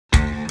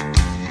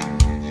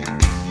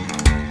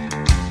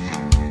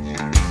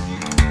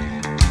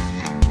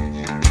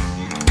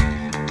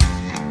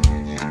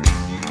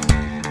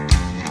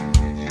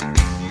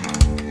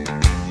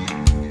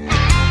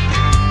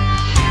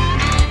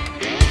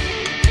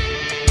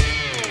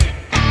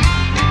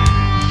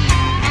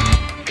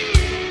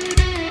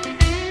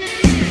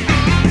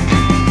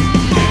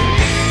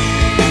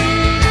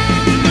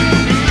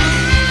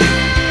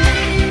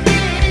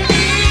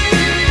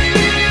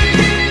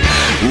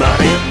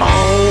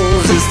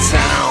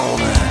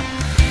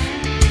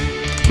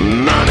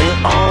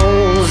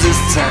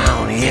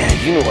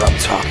know what I'm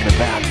talking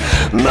about.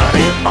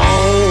 Money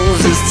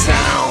owns this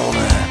town.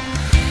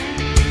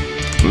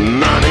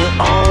 Money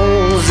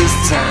owns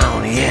this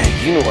town. Yeah,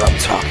 you know what I'm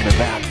talking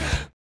about.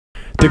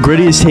 The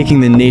Gritty is taking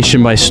the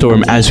nation by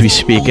storm as we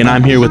speak, and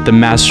I'm here with the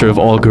master of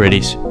all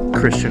Gritties,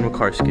 Christian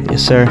Wakarski.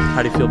 Yes, sir.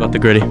 How do you feel about the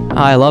Gritty?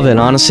 I love it,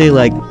 honestly.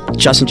 Like,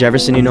 Justin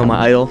Jefferson, you know,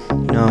 my idol.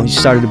 You know, he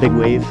started a big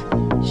wave.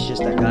 He's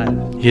just that guy.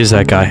 He is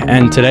that guy.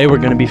 And today we're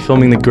going to be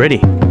filming the Gritty.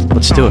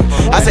 Let's do it.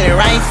 I say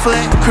right foot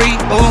creep,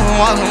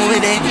 walking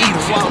with that heat.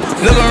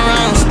 Look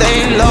around,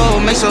 stay low,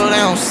 make sure they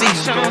don't see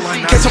you.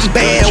 Catch some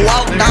bad,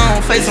 walk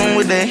down, face them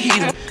with that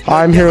heat.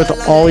 I'm here with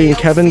Ollie and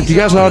Kevin. Do you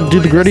guys know how to do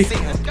the Gritty?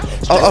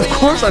 Of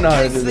course I know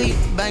how to do this.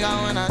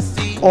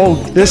 Oh,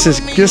 this is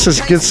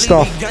good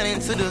stuff.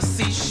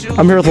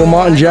 I'm here with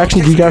Lamont and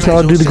Jackson. Do you guys know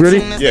how to do the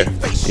Gritty?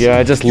 Yeah,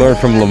 I just learned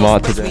from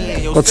Lamont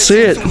today. Let's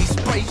see it.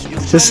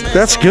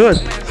 That's good.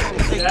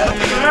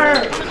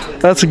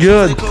 That's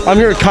good. I'm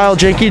here with Kyle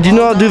Jenke. Do you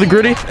know how to do the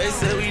Gritty?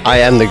 I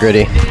am the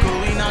Gritty.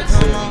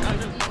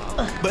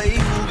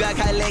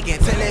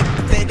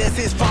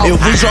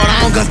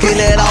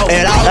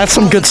 That's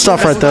some good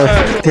stuff right there.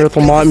 Here with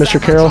Lamont and Mr.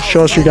 Carroll.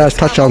 Show us your guys'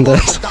 touch on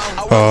this.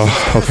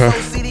 Okay.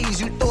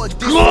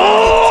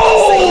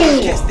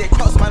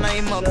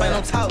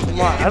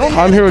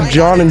 I'm here with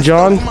John and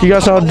John. Do you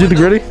guys know how to do the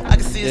Gritty?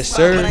 Yes,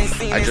 sir.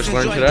 I just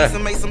learned today.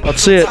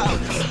 Let's see it.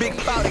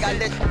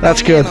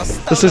 That's good.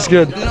 This is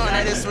good.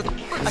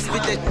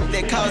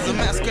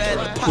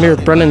 I'm here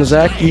with Brendan and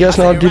Zach. Do you guys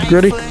know how to do the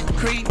Gritty?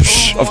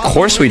 Of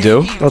course we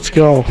do. Let's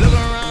go.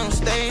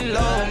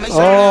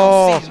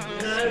 Oh,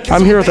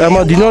 I'm here with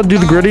Emma. Do you know how to do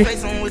the Gritty?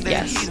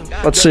 Yes.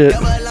 Let's see it.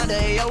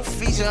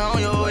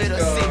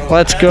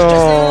 Let's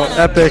go.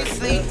 Epic.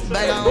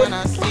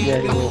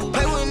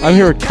 I'm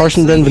here with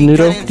Carson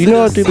Benvenuto. Do you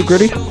know how to do the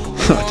Gritty?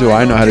 Do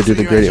I know how to do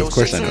the Gritty? Of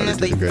course I know how to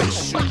do the Gritty.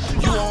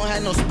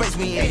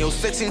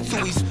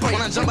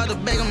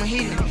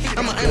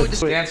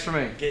 Dance for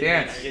me.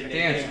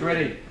 Dance.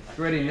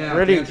 Gritty now.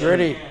 Gritty.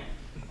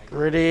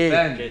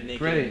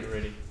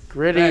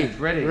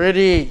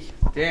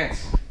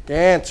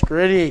 Dance,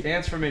 Gritty.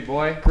 Dance for me,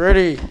 boy.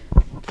 Gritty.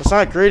 It's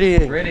not gritty.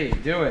 Gritty,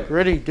 do it.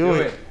 Gritty, do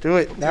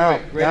it. Now,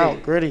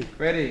 Gritty.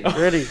 Gritty.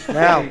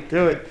 Now,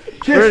 do it.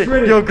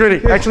 Gritty. Yo,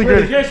 Gritty. Actually,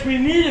 Gritty. I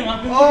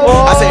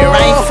say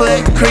right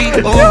foot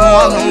creep,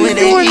 walking with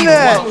that heat.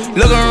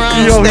 Look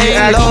around, stay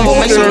low,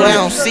 make sure they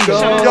don't see you.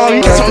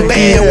 Catch some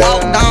bad,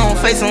 walk down,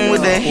 face them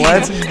with that heat.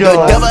 Let's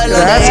go.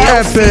 That's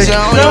epic.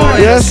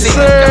 Yes,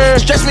 sir.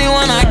 Stress me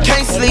when I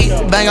can't sleep,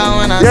 bang out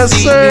when I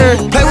see sir.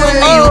 you. Play with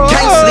me, you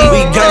can't sleep,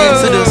 we gun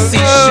into the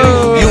seat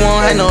shoe. You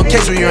won't have no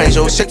case, we range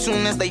your shit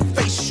soon as they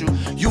face you.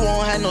 You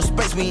won't have no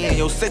space, we in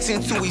your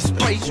section till we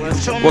spray you.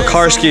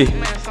 Wakarski.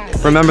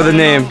 Remember the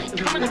name.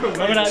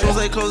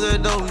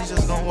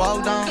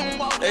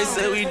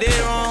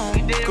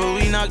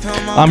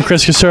 I'm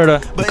Chris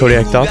Caserta,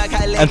 Kodiak Dog,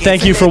 and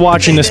thank you for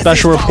watching this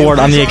special report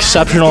on the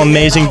exceptional,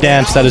 amazing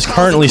dance that is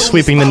currently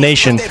sweeping the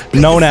nation,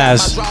 known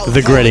as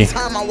the Gritty.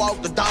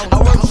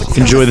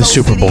 Enjoy the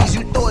Super Bowl.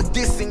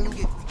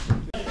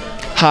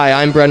 Hi,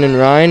 I'm Brendan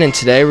Ryan, and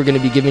today we're going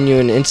to be giving you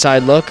an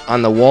inside look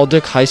on the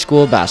Waldwick High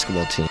School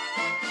basketball team.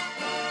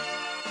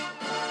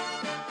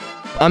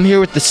 I'm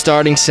here with the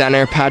starting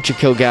center, Patrick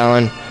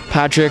Kilgallen.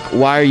 Patrick,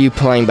 why are you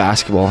playing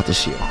basketball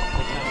this year?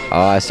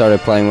 I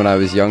started playing when I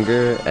was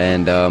younger,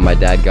 and my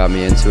dad got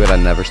me into it. I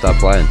never stopped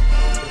playing.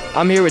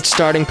 I'm here with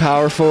starting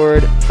power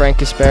forward, Frank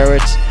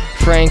Kasperowitz.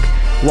 Frank,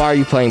 why are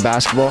you playing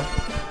basketball?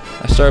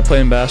 I started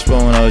playing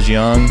basketball when I was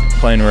young,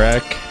 playing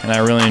rec, and I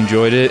really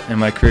enjoyed it, and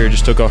my career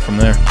just took off from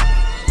there.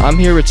 I'm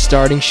here with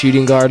starting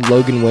shooting guard,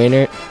 Logan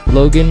Wainert.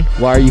 Logan,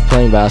 why are you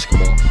playing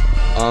basketball?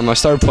 I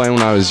started playing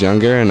when I was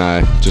younger, and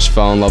I just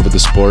fell in love with the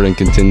sport and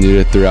continued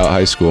it throughout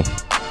high school.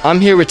 I'm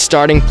here with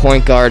starting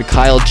point guard,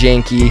 Kyle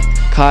Jenke.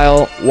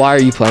 Kyle, why are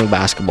you playing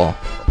basketball?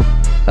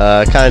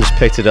 I kind of just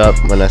picked it up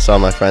when I saw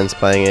my friends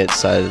playing it,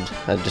 decided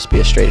I'd just be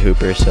a straight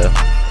hooper, so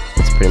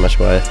that's pretty much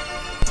why.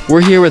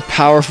 We're here with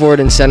power forward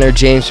and center,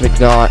 James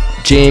McNaught.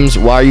 James,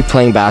 why are you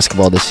playing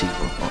basketball this season?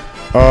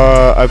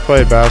 I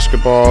played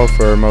basketball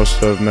for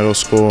most of middle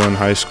school and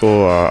high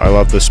school. I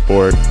love the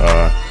sport.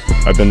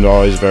 I've been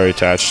always very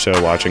attached to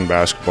watching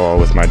basketball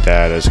with my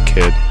dad as a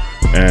kid,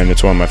 and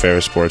it's one of my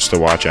favorite sports to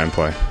watch and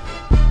play.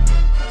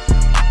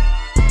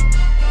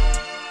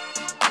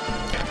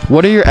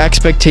 What are your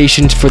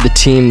expectations for the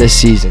team this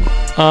season?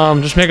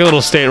 Just make a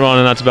little state run,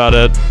 and that's about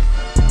it.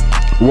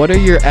 What are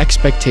your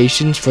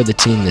expectations for the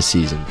team this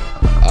season?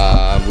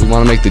 We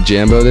want to make the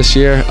Jambo this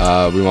year.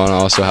 We want to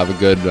also have a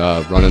good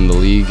run in the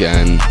league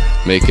and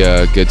make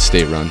a good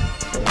state run.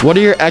 What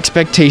are your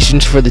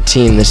expectations for the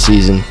team this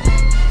season?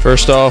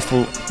 First off,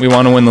 we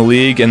want to win the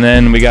league, and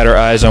then we got our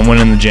eyes on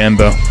winning the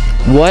Jambo.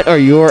 What are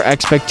your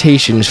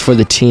expectations for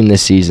the team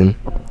this season?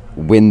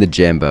 Win the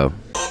Jambo.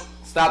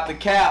 Stop the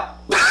cap.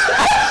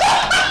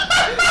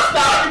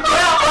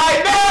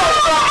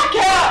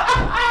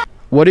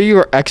 What are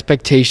your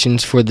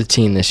expectations for the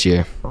team this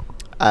year?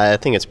 I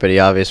think it's pretty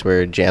obvious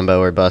we're Jambo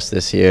or bust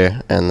this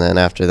year, and then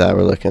after that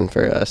we're looking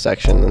for a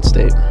section and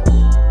state.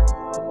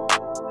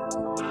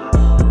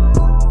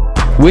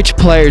 Which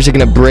players are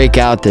going to break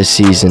out this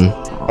season?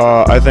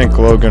 I think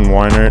Logan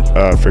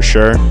Weinert, for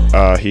sure.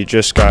 He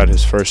just got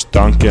his first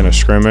dunk in a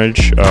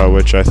scrimmage,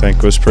 which I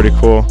think was pretty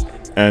cool.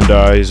 And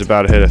he's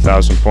about to hit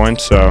 1,000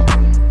 points, so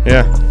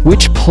yeah.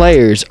 Which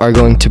players are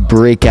going to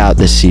break out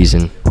this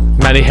season?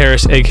 Matty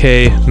Harris,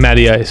 aka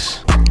Matty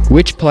Ice.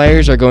 Which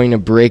players are going to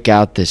break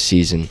out this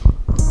season?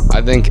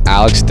 I think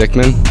Alex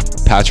Dickman,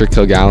 Patrick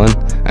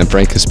Kilgallen, and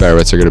Frank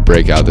Kasperowitz are going to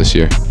break out this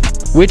year.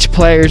 Which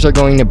players are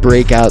going to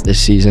break out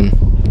this season?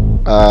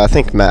 I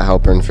think Matt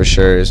Halpern for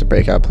sure is a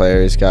breakout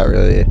player. He's got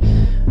really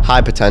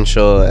high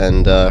potential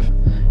and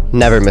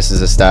never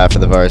misses a stat for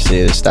the varsity.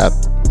 His stat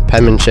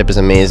penmanship is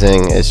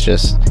amazing. It's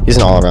just, he's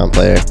an all-around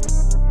player.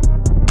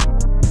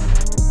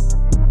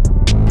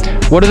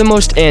 What are the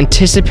most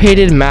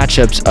anticipated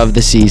matchups of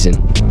the season?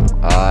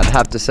 I'd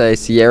have to say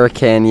Sierra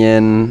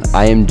Canyon,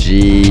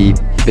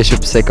 IMG,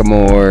 Bishop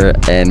Sycamore,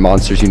 and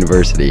Monsters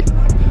University.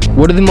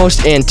 What are the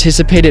most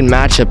anticipated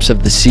matchups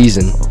of the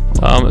season?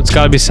 It's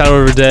got to be Saddle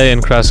River Day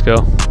and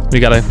Cresco. We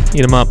got to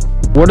eat them up.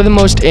 What are the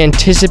most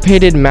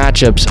anticipated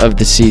matchups of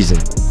the season?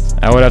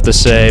 I would have to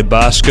say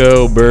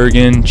Bosco,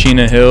 Bergen,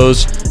 Chena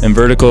Hills, and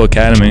Vertical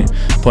Academy.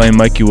 Playing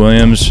Mikey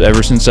Williams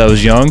ever since I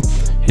was young.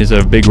 He's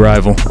a big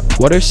rival.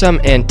 What are some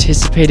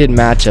anticipated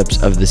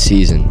matchups of the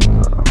season?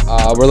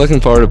 We're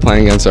looking forward to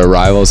playing against our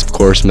rivals, of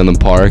course,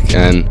 Midland Park,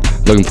 and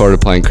looking forward to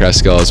playing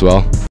Cresco as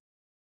well.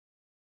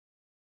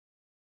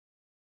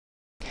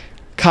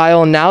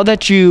 Kyle, now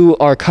that you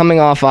are coming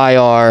off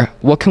IR,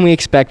 what can we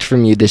expect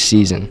from you this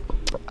season?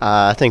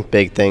 I think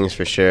big things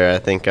for sure. I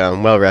think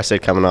I'm well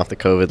rested coming off the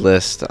COVID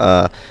list.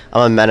 I'm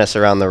a menace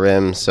around the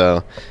rim,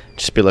 so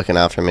just be looking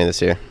out for me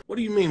this year. What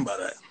do you mean by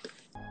that?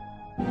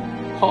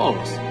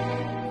 Pause.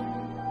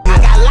 I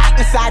got locked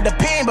inside the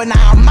pen, but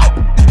now I'm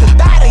out.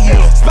 Thought of you.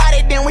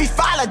 Spotted, then we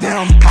followed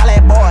them. Call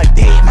that boy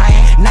dead,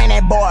 man. Name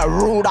that boy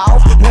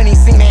Rudolph. When he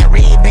seen that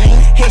red beam,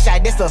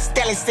 headshot, this a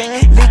Skelly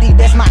scene. Liddy,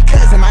 that's my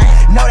cousin, man.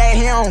 Know that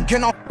he don't get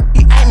no.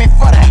 He aiming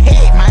for the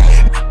head,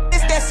 man.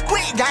 It's that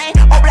squid game.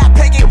 Over that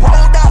pig, it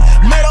rolled up.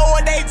 Middle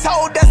what they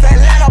told us,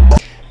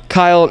 Atlanta.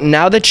 Kyle,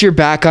 now that you're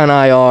back on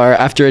IR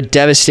after a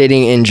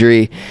devastating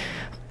injury,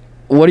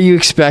 what are you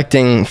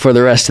expecting for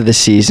the rest of the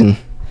season?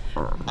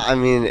 I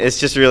mean, it's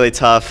just really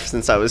tough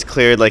since I was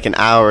cleared like an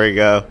hour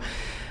ago.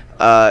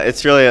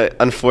 It's really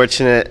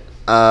unfortunate.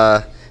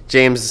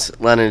 James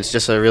Leonard's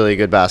just a really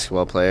good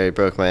basketball player. He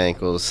broke my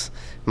ankles.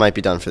 Might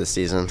be done for the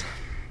season.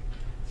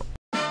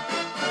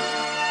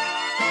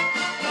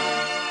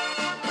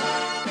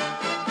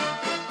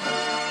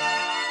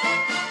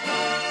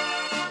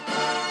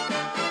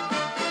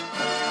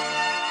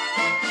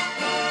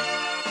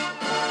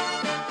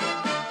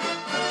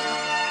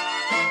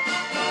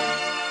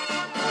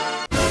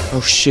 Oh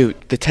shoot,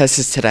 the test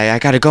is today. I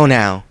gotta go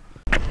now.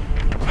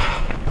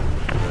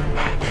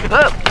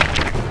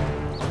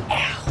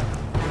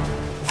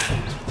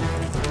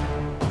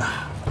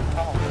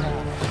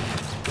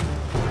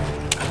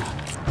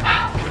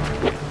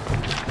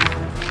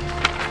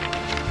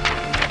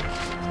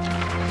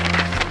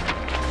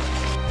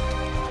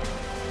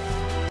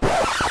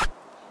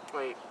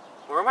 Wait,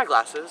 where are my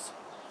glasses?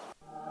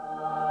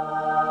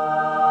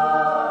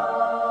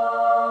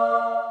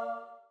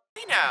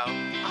 Hey now,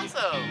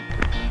 awesome.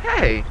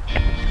 Hey,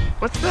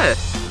 what's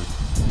this?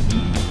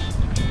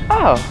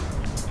 Oh,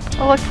 it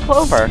looks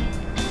clover.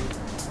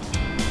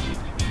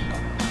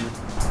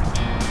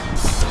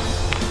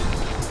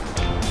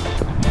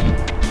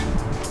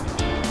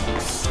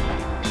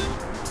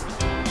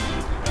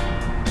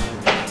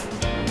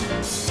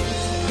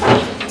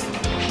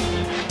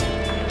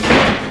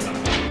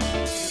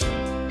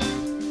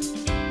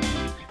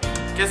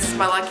 Guess it's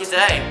my lucky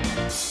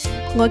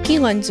day. Lucky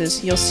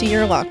lenses, you'll see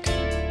your luck.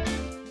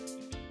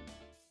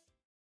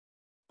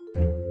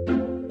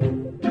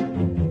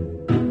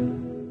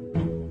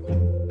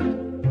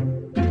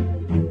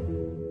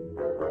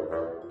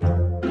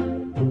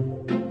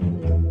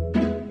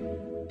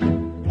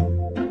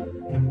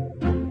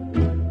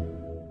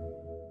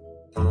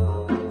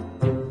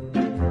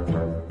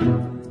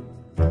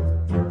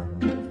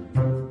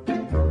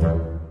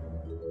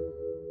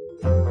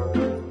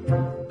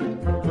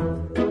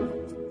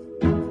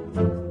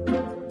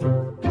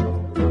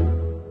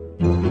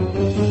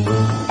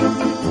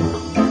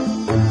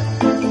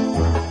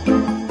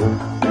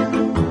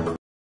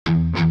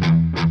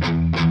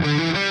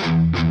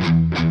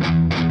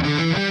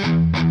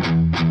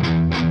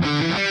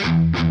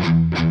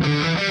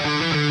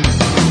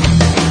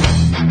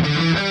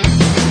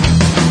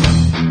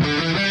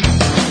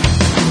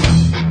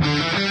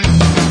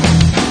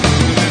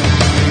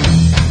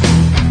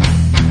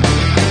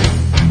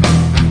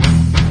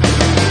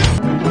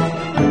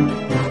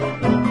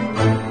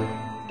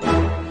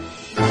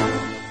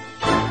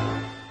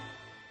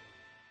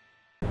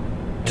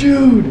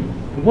 Dude,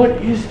 what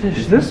is this?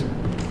 Is this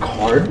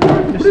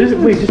cardboard?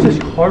 Wait, this is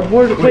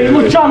cardboard? Wait,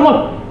 look, John,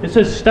 look! It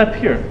says step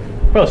here.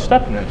 Bro,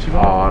 step in it. Oh,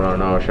 I don't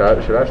know. Should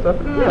I step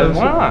in it? Yeah,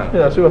 why not?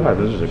 Yeah, let's see what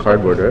happens. This is a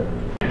cardboard,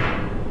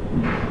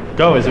 right?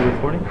 Go, is it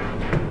recording?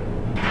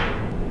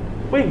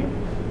 Wait,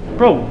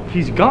 bro,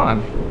 he's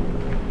gone.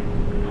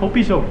 Hope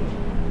he's okay.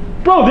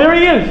 Bro, there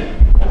he is!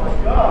 Oh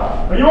my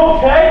God. Are you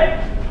okay?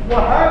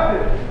 What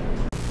happened?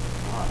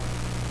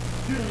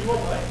 Dude, are you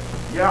okay?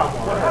 Yeah, I'm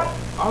alright.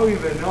 I don't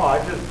even know. I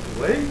just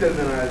blinked and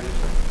then I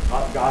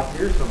just got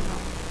here somehow.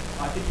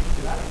 I think you should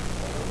do that.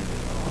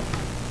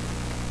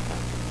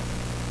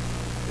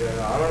 Yeah,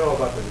 no, I don't know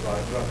about this guy.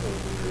 It's not so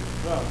weird.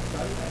 No,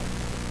 try it again.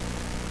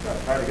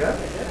 Try it again?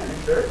 Yeah.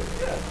 You sure?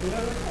 Yeah, do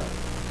that again.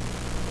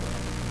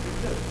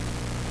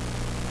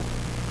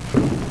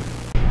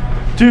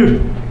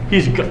 Dude,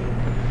 he's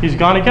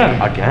gone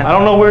again. Again? I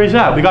don't know where he's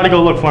at. We gotta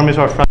go look for him. He's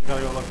our friend. We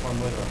gotta go look for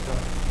him later.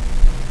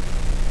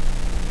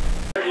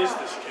 Where is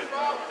this kid?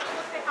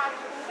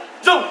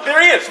 Dude,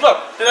 there he is. Look,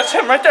 that's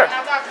him right there.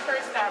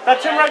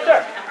 That's him right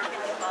there.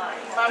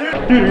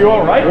 Dude, are you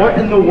alright? What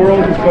in the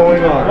world is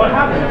going on? What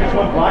happened? You just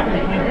went black and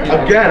you can't hear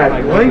me? Again,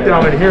 I blinked and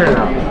I'm in here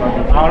now.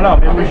 I don't know.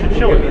 Maybe we should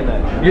chill with it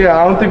then. Yeah,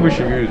 I don't think we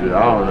should use it.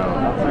 I don't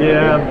know.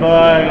 Yeah,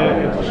 but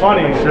it's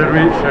funny. Should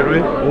we? Should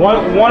we?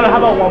 One. How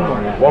about one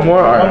more? One more?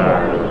 All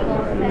right.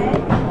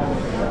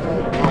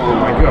 Oh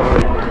my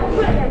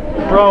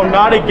God. Bro,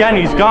 not again.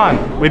 He's gone.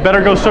 We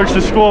better go search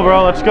the school,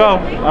 bro. Let's go.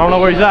 I don't know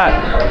where he's at.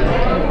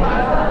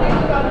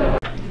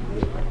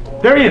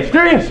 There he is.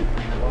 There he is.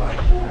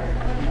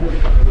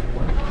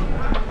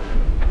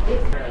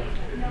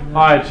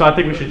 Alright, so I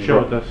think we should chill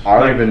with this. I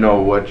don't even know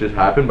what just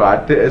happened,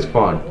 but it's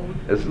fun.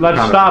 Let's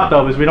stop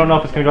though, because we don't know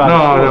if it's gonna go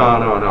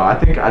out. No. I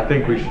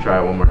think we should try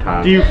it one more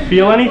time. Do you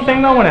feel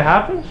anything though when it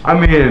happens? I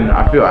mean,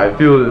 I feel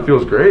it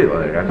feels great.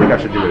 Like I think I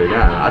should do it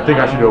again. I think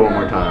I should do it one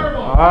more time.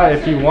 Alright,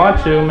 if you want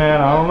to,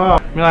 man. I don't know.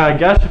 I mean, I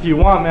guess if you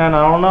want, man.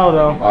 I don't know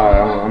though.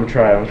 Alright, I'm gonna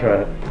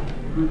try it.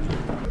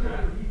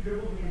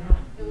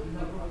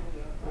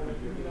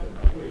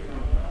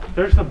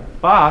 There's the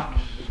box.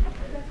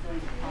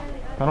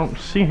 I don't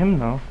see him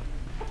though.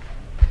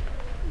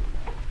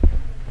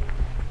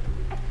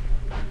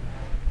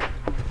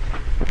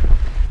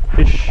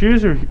 His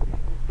shoes are...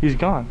 He's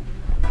gone.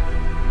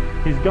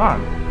 He's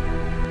gone.